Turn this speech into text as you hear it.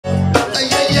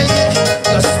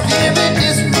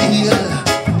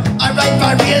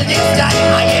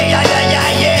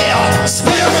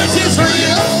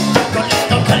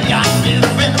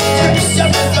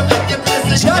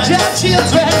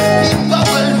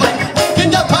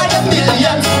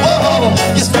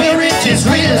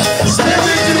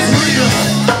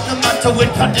to win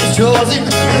country's chosen.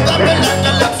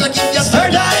 Babylon looks like if your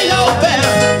third eye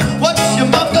open. Watch your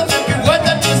mouth, cause every word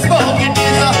that you spoke it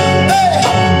is a hey.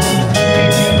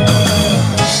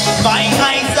 My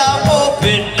eyes are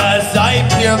open as I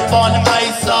peer upon my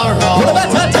sorrow. You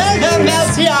better tell them,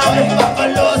 Alcyon.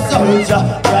 Buffalo soldier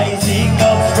rising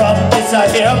up from this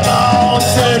here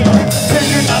mountain.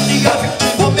 Children of the earth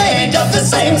who made of the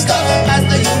same stuff as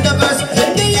the universe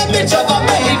in the image of a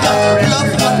maker.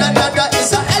 Love one another is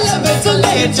an elemental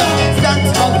nature.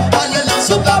 Stands up all along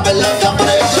so Babylon can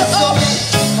break us up.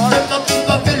 Never keep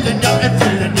a filling you and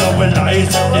filling you with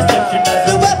lies. Deception as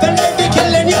the weapon they be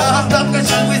killing you. Stuck and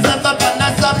shall we set up on a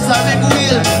subsonic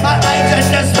wheel. I and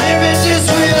the spirit is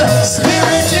real.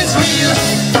 Spirit is real.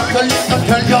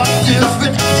 Tell your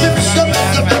children,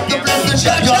 the blessed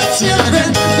shall your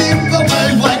children. People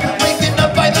worldwide, waking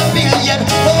up by the million.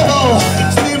 Oh,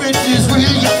 spirit is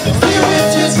real, yeah,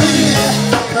 spirit is real.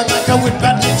 No matter what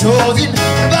path you chosen,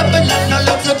 Babylon no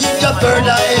love to keep your third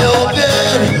eye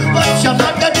open. Watch your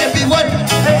mouth and everyone,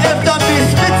 after me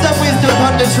spit some wisdom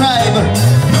on the tribe.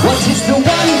 What is the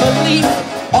one belief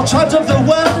or tribes of the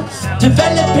world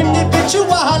develop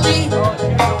individually?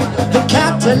 The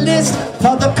catalyst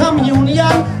for the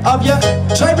communion of your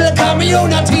tribal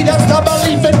community. That's the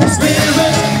belief in the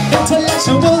spirit.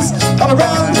 Intellectuals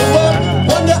around the world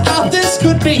wonder how this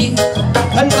could be.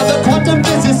 Another quantum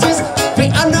physicist, the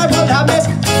honorable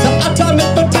habits, the atomic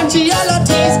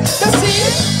potentialities. The seed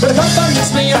will come from the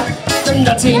sphere. The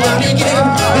nutty money game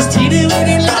is teething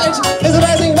with knowledge, is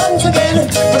rising once again.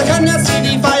 But I cannot see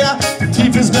the fire,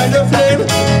 teeth is made of flame.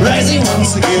 Rising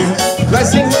once again,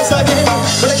 rising once again.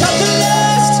 But I can't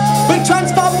we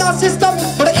transform our system,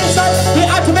 but the inside we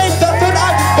activate the third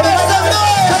eye. But it doesn't know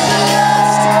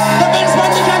catalyst. The best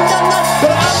one you can get that.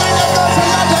 But I might not know so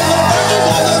much of the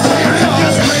spirit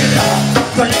is real.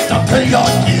 Collect up to your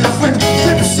children.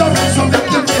 Keep sorrows from the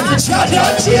different child your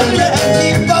children.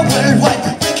 Keep the world wide,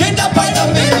 waking up by the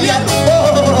million.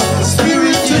 Oh,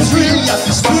 spirit is real.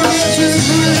 Spirit is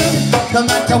real. No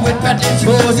matter what path is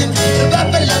chosen,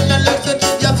 Babylon looks to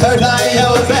keep your third eye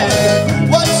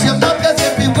open. Watch your mouth.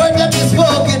 Every word that is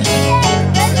spoken,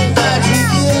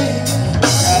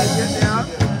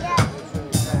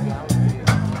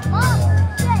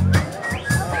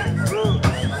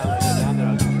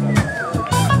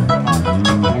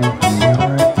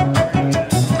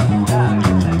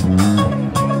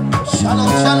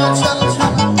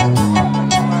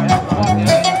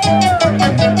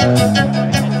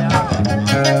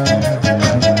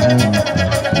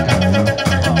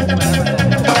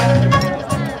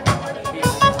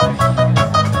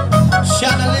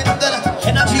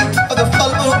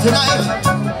 tonight,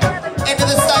 into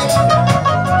the sight.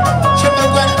 Triple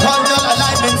grand condor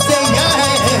alignment, say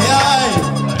aye,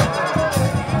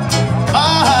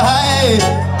 aye, aye,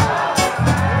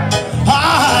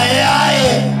 aye,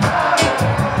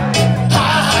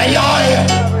 aye, aye.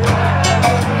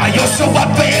 I also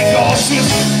obey your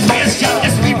shift. Praise God, the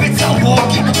spirits are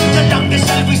walking. The longest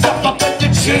shall we suffer, but the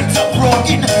chains are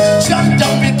broken. Shut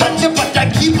down the ganja, but I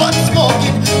keep on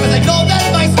smoking, because I know that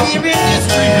my spirit is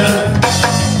real.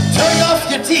 Turn off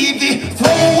your TV,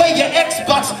 throw away your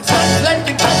Xbox. Start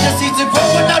planting fantasies and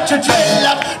growing out your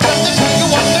dreadlock. Just to show you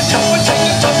what to do and take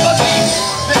it from the beat.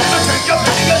 Never take your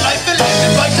video life and live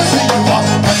it right just who you are.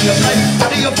 Body of life,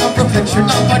 body of your perfection.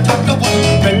 Now I talk the one.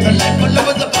 Mental life will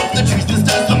love above the trees, the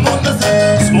stars, the moon, the sun.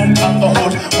 Smoke on the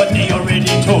hood, but they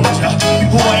already told ya.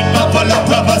 White buffalo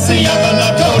prophecy of the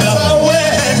Lakota.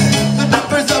 The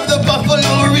numbers of the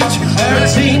buffalo reach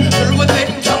 13. Filled with it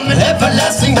come an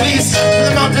everlasting peace.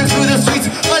 The mountains through the streets,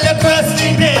 all across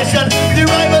the nation. The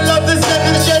arrival of the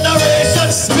seventh generation.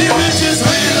 Spirit is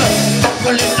real.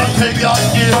 Well, it's until you're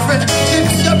different.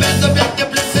 Keep your best of your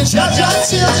bliss and shout your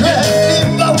children.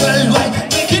 Live a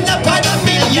worldwide, making up by the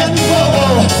million.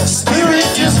 Whoa,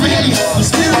 spirit is real.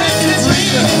 Spirit is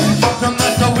real.